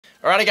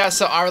Alrighty guys,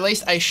 so I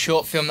released a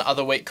short film the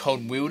other week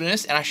called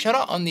Wilderness, and I shot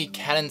it on the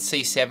Canon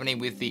C70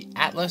 with the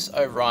Atlas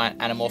Orion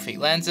Anamorphic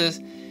Lenses,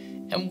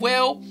 and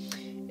well,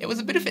 it was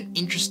a bit of an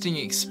interesting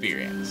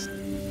experience.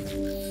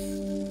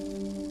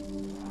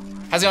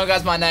 How's it going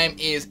guys? My name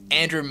is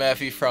Andrew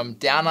Murphy from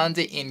Down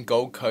Under in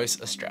Gold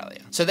Coast, Australia.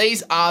 So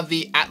these are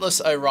the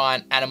Atlas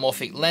Orion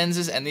Anamorphic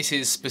Lenses, and this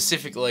is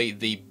specifically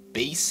the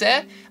B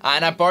set,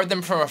 and I borrowed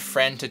them from a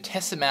friend to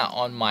test them out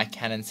on my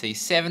Canon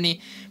C70,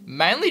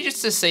 mainly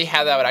just to see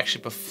how they would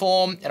actually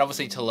perform, and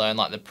obviously to learn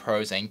like the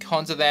pros and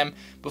cons of them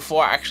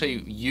before I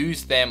actually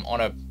used them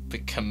on a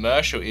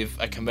commercial, if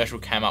a commercial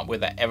came up where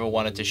they ever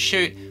wanted to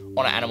shoot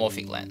on an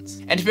anamorphic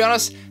lens. And to be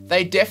honest,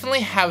 they definitely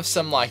have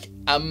some like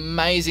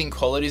amazing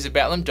qualities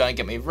about them, don't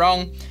get me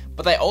wrong,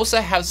 but they also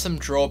have some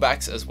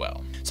drawbacks as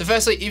well. So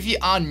firstly, if you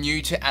are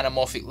new to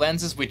anamorphic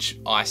lenses, which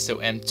I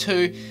still am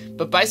too,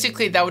 but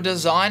basically they were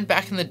designed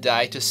back in the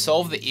day to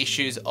solve the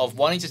issues of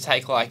wanting to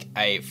take like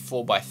a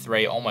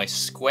 4:3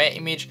 almost square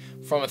image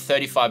from a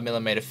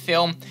 35mm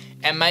film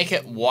and make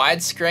it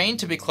widescreen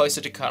to be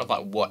closer to kind of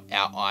like what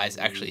our eyes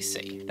actually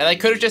see. Now they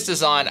could have just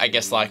designed, I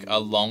guess, like a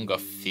longer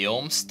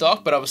film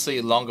stock, but obviously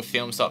a longer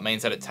film stock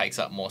means that it takes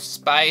up more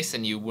space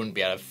and you wouldn't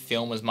be able to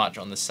film as much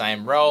on the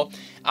same roll.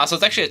 So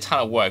it's actually a ton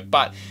of work,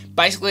 but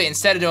basically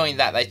instead of doing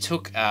that, they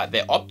took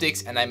their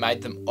optics and they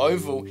made them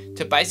oval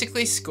to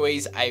basically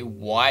squeeze a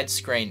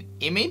widescreen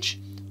image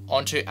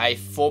onto a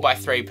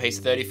 4:3 piece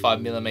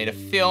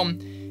 35mm film,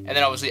 and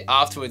then obviously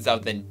afterwards they'll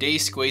then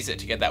de-squeeze it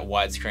to get that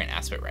widescreen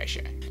aspect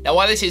ratio. Now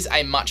why this is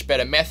a much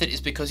better method is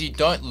because you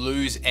don't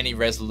lose any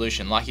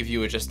resolution. Like if you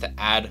were just to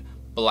add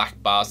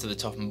black bars to the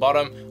top and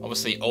bottom,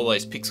 obviously all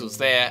those pixels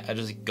there are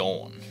just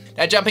gone.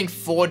 Now jumping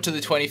forward to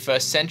the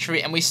 21st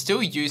century, and we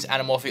still use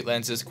anamorphic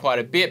lenses quite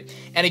a bit,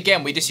 and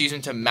again we just use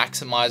them to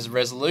maximize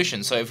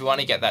resolution. So if we want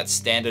to get that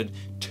standard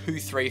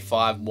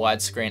 2:3:5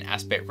 widescreen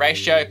aspect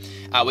ratio,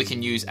 we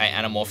can use an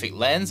anamorphic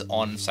lens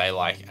on say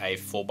like a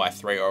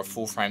 4:3 or a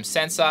full frame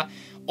sensor,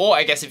 or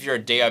I guess if you're a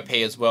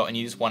DOP as well and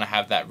you just want to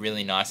have that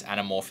really nice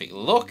anamorphic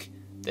look,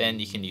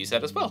 then you can use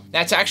that as well.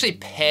 Now to actually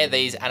pair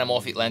these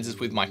anamorphic lenses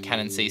with my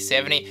Canon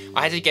C70,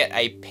 I had to get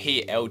a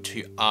PL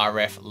to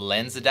RF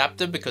lens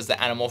adapter because the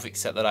anamorphic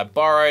set that I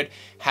borrowed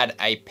had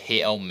a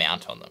PL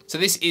mount on them. So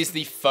this is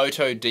the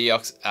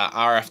Fotodiox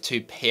RF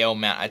to PL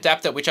mount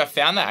adapter, which I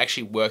found that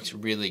actually works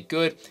really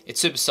good. It's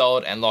super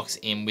solid and locks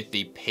in with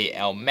the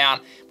PL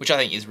mount, which I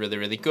think is really,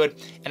 really good.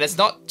 And it's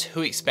not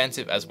too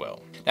expensive as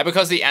well. Now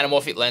because the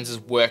anamorphic lenses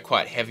were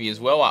quite heavy as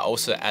well, I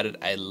also added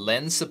a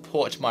lens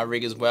support to my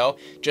rig as well,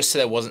 just so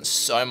there wasn't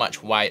so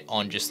much weight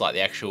on just like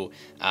the actual,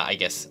 I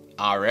guess,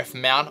 RF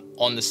mount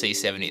on the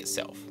C70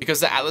 itself. Because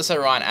the Atlas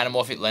Orion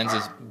Anamorphic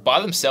lenses by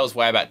themselves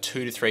weigh about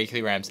 2 to 3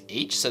 kilograms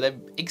each, so they're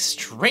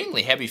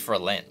extremely heavy for a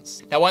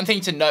lens. Now one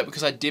thing to note,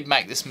 because I did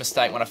make this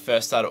mistake when I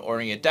first started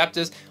ordering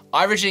adapters,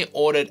 I originally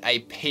ordered a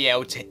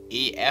PL to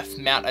EF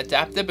mount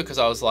adapter because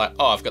I was like,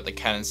 oh, I've got the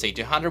Canon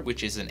C200,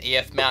 which is an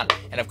EF mount,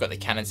 and I've got the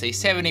Canon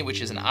C70,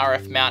 which is an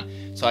RF mount,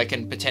 so I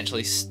can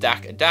potentially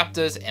stack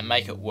adapters and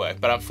make it work.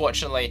 But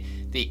unfortunately,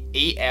 the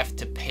EF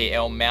to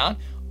PL mount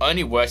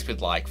only works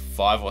with like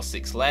 5 or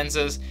 6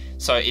 lenses,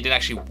 so it didn't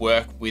actually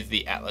work with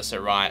the Atlas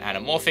Orion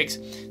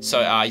Anamorphics. So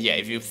yeah,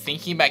 if you're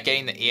thinking about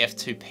getting the EF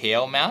to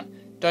PL mount,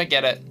 don't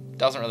get it,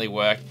 doesn't really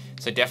work.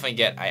 So definitely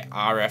get a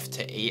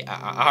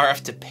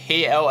RF to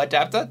PL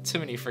adapter, too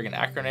many friggin'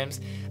 acronyms,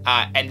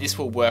 and this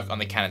will work on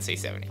the Canon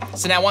C70.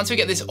 So now once we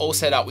get this all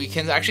set up, we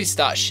can actually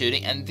start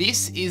shooting, and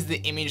this is the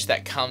image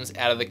that comes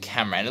out of the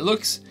camera, and it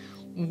looks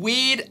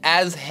weird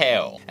as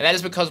hell. And that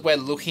is because we're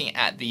looking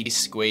at the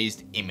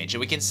squeezed image, and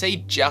we can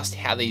see just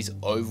how these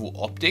oval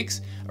optics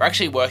are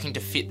actually working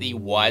to fit the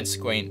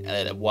widescreen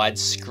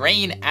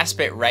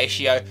aspect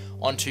ratio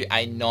onto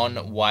a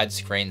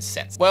non-widescreen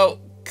sensor. Well,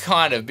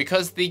 kind of,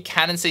 because the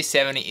Canon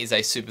C70 is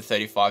a super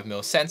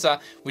 35mm sensor,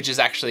 which is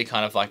actually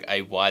kind of like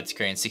a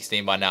widescreen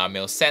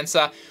 16:9mm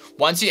sensor.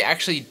 Once you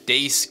actually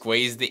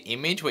de-squeeze the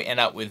image, we end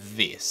up with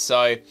this.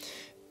 So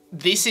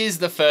this is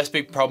the first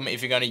big problem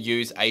if you're going to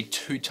use a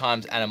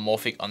 2x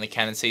anamorphic on the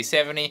Canon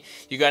C70.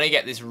 You're going to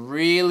get this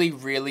really,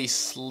 really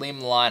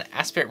slimline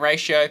aspect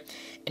ratio,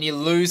 and you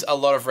lose a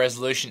lot of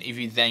resolution if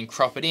you then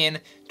crop it in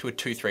to a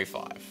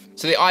 2:3:5.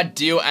 So the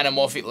ideal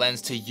anamorphic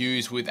lens to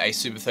use with a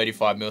super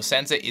 35mm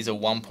sensor is a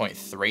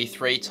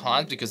 1.33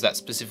 times, because that's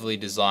specifically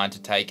designed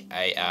to take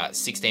a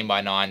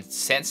 16:9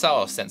 sensor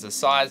or sensor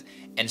size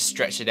and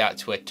stretch it out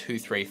to a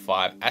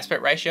 2:3:5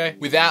 aspect ratio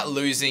without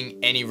losing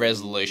any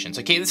resolution.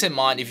 So keep this in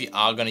mind if you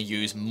are going to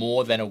use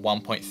more than a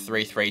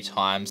 1.33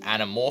 times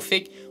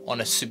anamorphic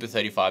on a super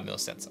 35mm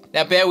sensor.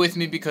 Now bear with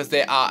me because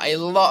there are a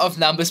lot of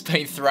numbers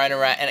being thrown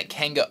around and it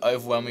can get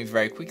overwhelming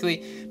very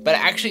quickly, but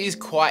it actually is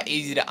quite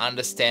easy to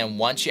understand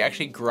once you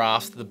actually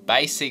grasp the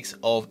basics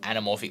of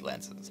anamorphic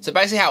lenses. So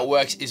basically how it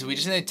works is we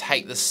just need to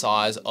take the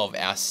size of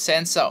our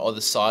sensor or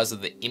the size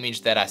of the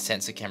image that our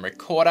sensor can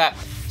record at.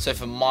 So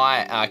for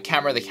my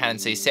camera, the Canon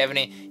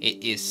C70,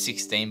 it is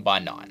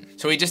 16:9.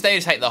 So we just need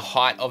to take the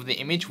height of the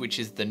image, which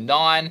is the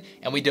 9,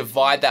 and we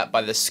divide that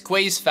by the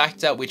squeeze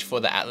factor, which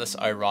for the Atlas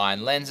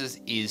Orion lenses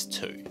is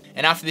 2.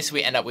 And after this,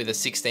 we end up with a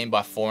 16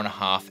 by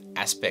 4.5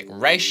 aspect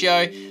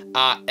ratio.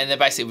 And then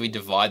basically we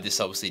divide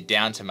this obviously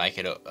down to make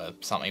it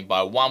something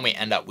by 1. We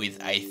end up with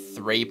a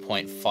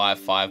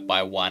 3.55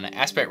 by 1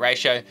 aspect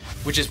ratio,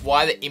 which is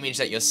why the image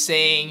that you're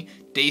seeing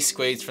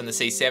de-squeezed from the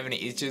C70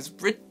 is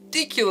just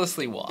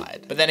ridiculously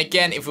wide. But then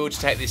again, if we were to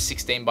take this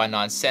 16 by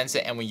 9 sensor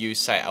and we use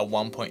say a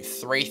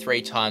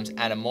 1.33 times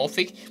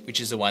anamorphic,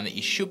 which is the one that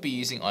you should be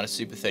using on a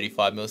super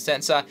 35mm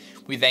sensor,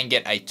 we then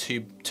get a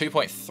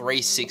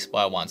 2.36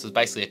 by 1. So it's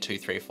basically a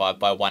 235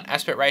 by 1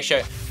 aspect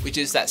ratio, which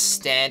is that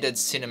standard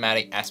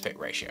cinematic aspect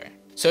ratio.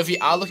 So if you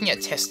are looking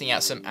at testing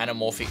out some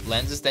anamorphic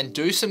lenses, then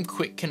do some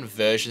quick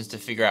conversions to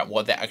figure out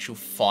what the actual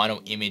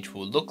final image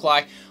will look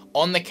like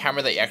on the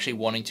camera that you're actually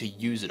wanting to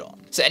use it on.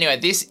 So anyway,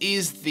 this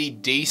is the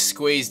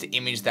de-squeezed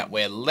image that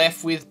we're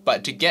left with,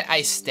 but to get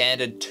a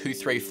standard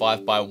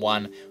 235 by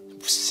 1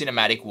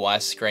 cinematic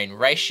widescreen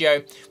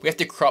ratio, we have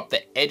to crop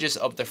the edges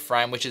of the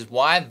frame, which is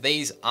why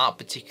these aren't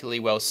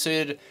particularly well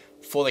suited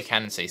for the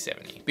Canon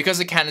C70. Because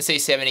the Canon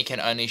C70 can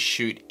only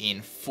shoot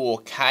in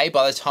 4K,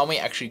 by the time we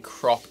actually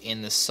crop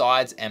in the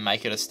sides and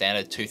make it a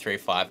standard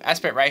 235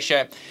 aspect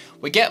ratio,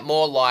 we get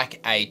more like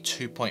a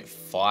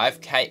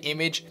 2.5K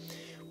image,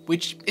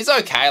 which is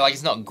okay, like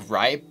it's not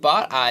great,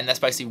 but, and that's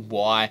basically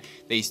why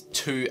these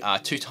two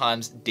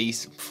times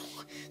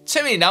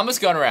too many numbers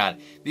going around.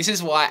 This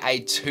is why a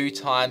 2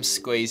 times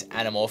squeeze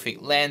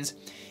anamorphic lens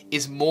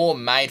is more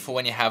made for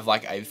when you have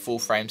like a full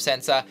frame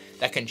sensor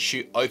that can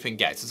shoot open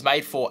gates. It's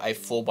made for a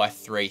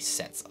 4x3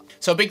 sensor.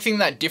 So a big thing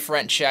that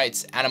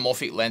differentiates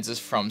anamorphic lenses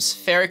from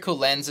spherical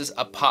lenses,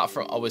 apart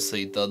from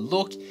obviously the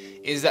look,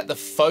 is that the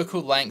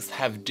focal lengths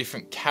have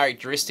different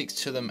characteristics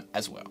to them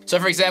as well. So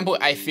for example,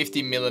 a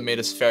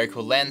 50mm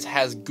spherical lens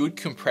has good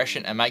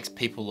compression and makes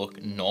people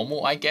look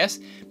normal, I guess,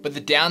 but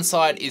the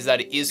downside is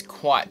that it is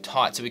quite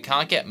tight, so we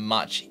can't get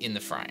much in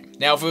the frame.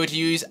 Now, if we were to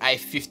use a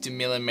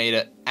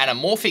 50mm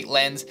anamorphic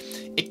lens,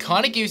 it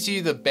kind of gives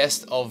you the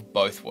best of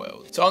both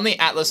worlds. So on the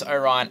Atlas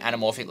Orion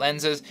Anamorphic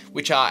lenses,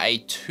 which are a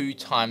 2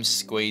 times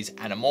squeeze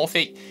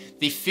anamorphic,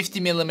 the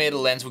 50mm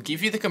lens will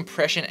give you the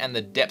compression and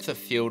the depth of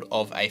field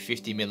of a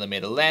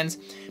 50mm lens,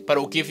 but it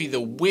will give you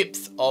the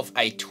width of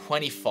a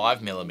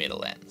 25mm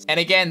lens. And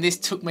again, this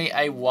took me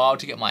a while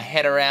to get my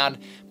head around,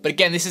 but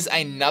again, this is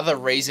another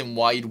reason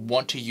why you'd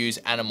want to use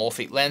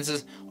anamorphic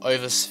lenses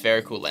over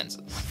spherical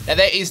lenses. Now,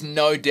 there is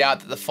no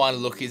doubt that the final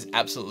look is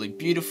absolutely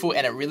beautiful,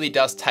 and it really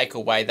does take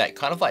away that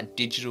kind of like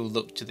digital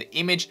look to the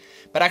image,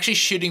 but actually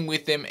shooting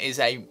with them is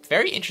a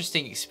very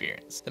interesting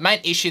experience. The main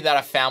issue that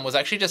I found was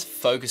actually just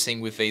focusing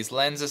with these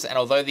lenses, and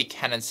although the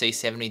Canon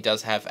C70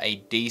 does have a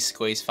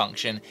de-squeeze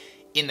function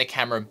in the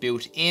camera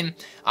built in,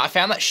 I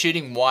found that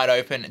shooting wide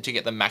open to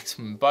get the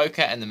maximum bokeh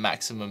and the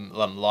maximum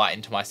light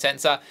into my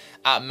sensor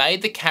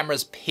made the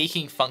camera's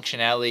peaking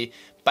functionality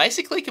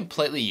basically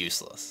completely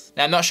useless.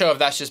 Now, I'm not sure if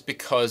that's just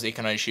because it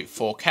can only shoot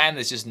 4K and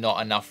there's just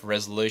not enough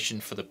resolution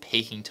for the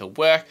peaking to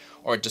work,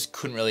 or it just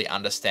couldn't really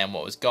understand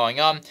what was going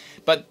on.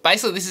 But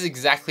basically, this is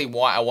exactly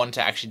why I wanted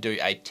to actually do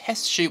a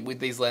test shoot with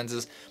these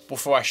lenses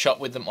before I shot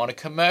with them on a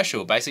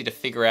commercial, basically to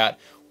figure out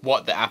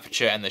what the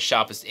aperture and the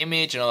sharpest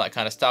image and all that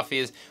kind of stuff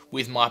is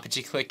with my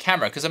particular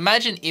camera. Because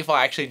imagine if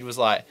I actually was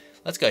like,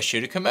 let's go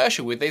shoot a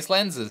commercial with these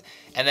lenses,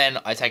 and then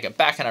I take it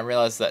back and I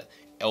realize that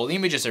all the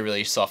images are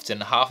really soft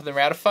and half of them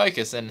are out of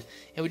focus, and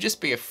it would just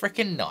be a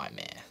freaking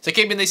nightmare. So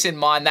keeping this in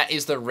mind, that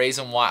is the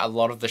reason why a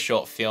lot of the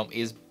short film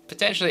is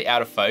potentially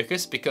out of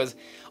focus, because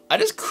I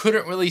just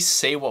couldn't really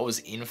see what was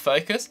in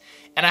focus,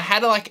 and I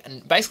had like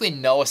basically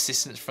no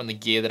assistance from the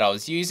gear that I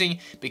was using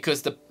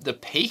because the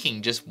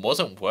peaking just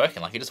wasn't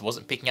working, like it just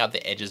wasn't picking out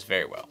the edges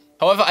very well.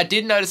 However, I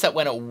did notice that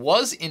when it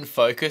was in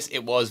focus,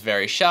 it was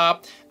very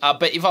sharp,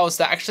 but if I was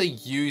to actually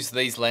use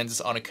these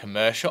lenses on a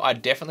commercial, I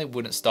definitely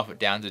wouldn't stop it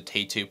down to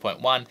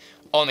T2.1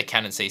 on the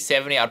Canon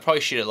C70. I'd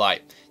probably shoot it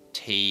like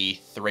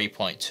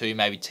T3.2,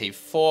 maybe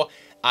T4,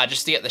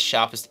 just to get the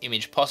sharpest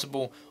image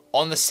possible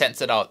on the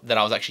sensor that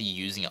I was actually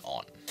using it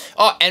on.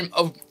 Oh, and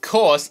of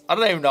course, I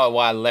don't even know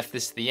why I left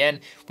this to the end,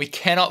 we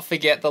cannot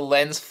forget the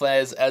lens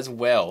flares as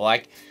well.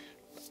 Like,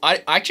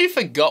 I actually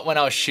forgot when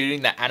I was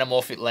shooting that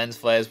anamorphic lens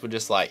flares were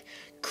just like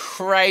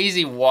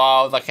crazy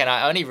wild. Like, and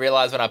I only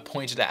realized when I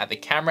pointed it at the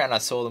camera and I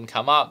saw them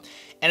come up,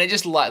 and it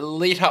just like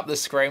lit up the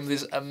screen with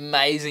this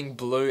amazing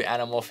blue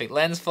anamorphic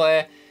lens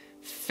flare.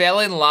 Fell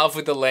in love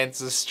with the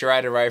lenses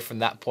straight away from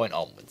that point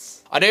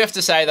onwards. I do have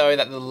to say though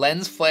that the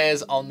lens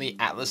flares on the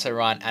Atlas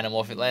Orion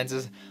Anamorphic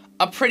lenses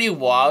are pretty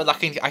wild. I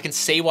can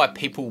see why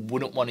people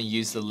wouldn't want to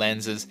use the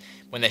lenses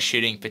when they're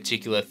shooting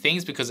particular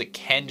things, because it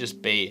can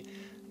just be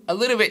a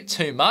little bit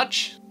too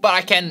much, but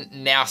I can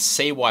now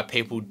see why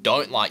people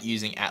don't like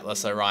using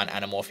Atlas Orion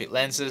Anamorphic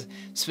lenses,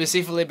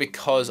 specifically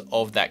because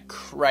of that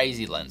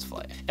crazy lens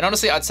flare. And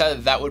honestly, I'd say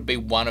that that would be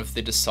one of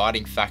the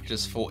deciding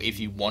factors for if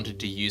you wanted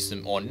to use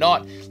them or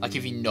not. Like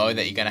if you know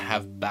that you're gonna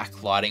have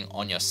backlighting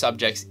on your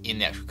subjects in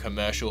the actual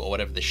commercial or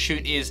whatever the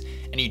shoot is,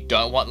 and you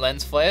don't want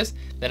lens flares,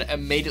 then it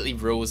immediately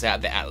rules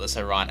out the Atlas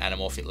Orion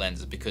Anamorphic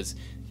lenses, because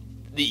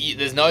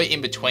there's no in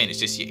between. It's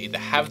just you either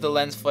have the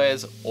lens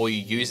flares or you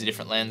use a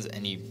different lens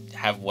and you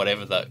have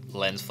whatever the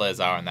lens flares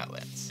are on that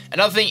lens.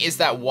 Another thing is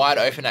that wide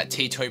open at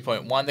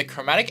T2.1, the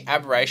chromatic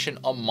aberration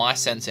on my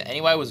sensor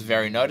anyway was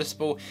very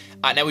noticeable.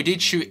 Now we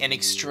did shoot in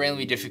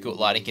extremely difficult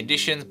lighting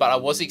conditions, but I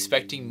was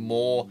expecting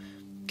more,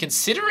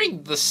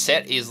 considering the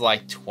set is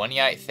like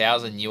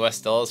 28,000 US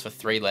dollars for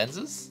 3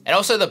 lenses. And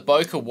also the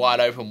bokeh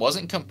wide open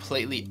wasn't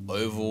completely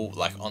oval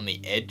like on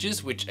the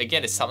edges, which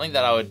again is something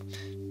that I would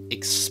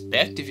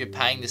expect if you're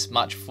paying this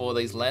much for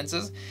these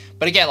lenses.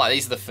 But again, like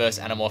these are the first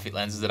anamorphic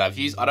lenses that I've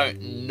used. I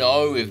don't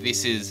know if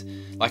this is,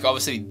 like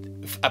obviously,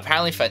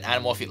 apparently for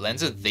anamorphic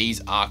lenses, these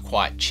are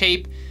quite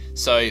cheap.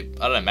 So I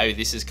don't know, maybe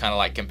this is kind of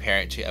like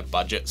comparing it to a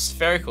budget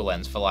spherical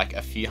lens for like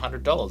a few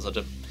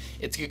 $100s.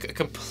 It's a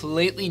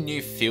completely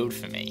new field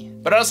for me.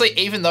 But honestly,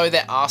 even though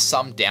there are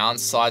some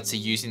downsides to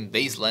using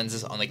these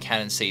lenses on the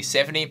Canon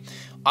C70,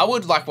 I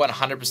would like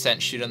 100%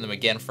 shoot on them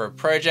again for a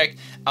project.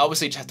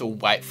 Obviously, you just have to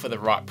wait for the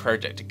right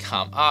project to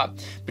come up.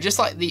 But just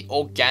like the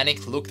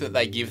organic look that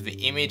they give the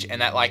image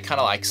and that like kind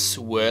of like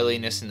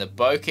swirliness in the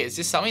bokeh, it's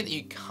just something that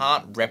you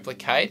can't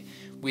replicate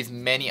with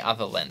many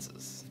other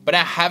lenses. But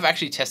I have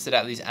actually tested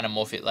out these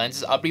anamorphic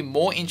lenses. I'd be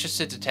more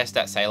interested to test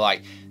out, say,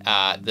 like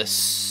the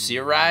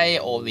Sirui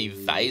or the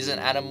Vazen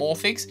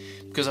anamorphics,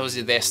 because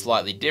obviously they're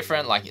slightly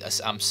different. Like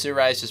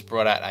Sirui just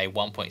brought out a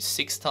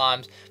 1.6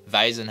 times,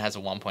 Vazen has a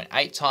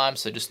 1.8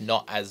 times, so just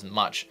not as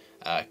much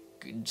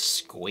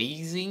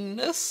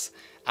squeeziness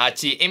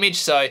to your image.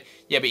 So yeah,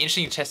 it'd be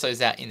interesting to test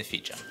those out in the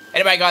future.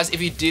 Anyway guys,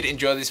 if you did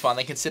enjoy this one,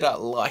 then consider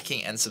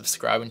liking and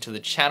subscribing to the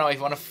channel. If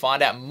you want to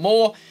find out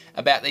more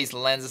about these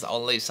lenses,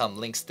 I'll leave some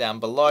links down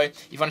below.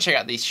 If you want to check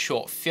out this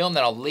short film,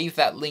 then I'll leave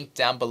that link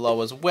down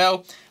below as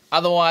well.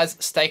 Otherwise,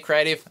 stay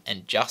creative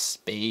and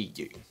just be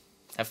you.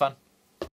 Have fun.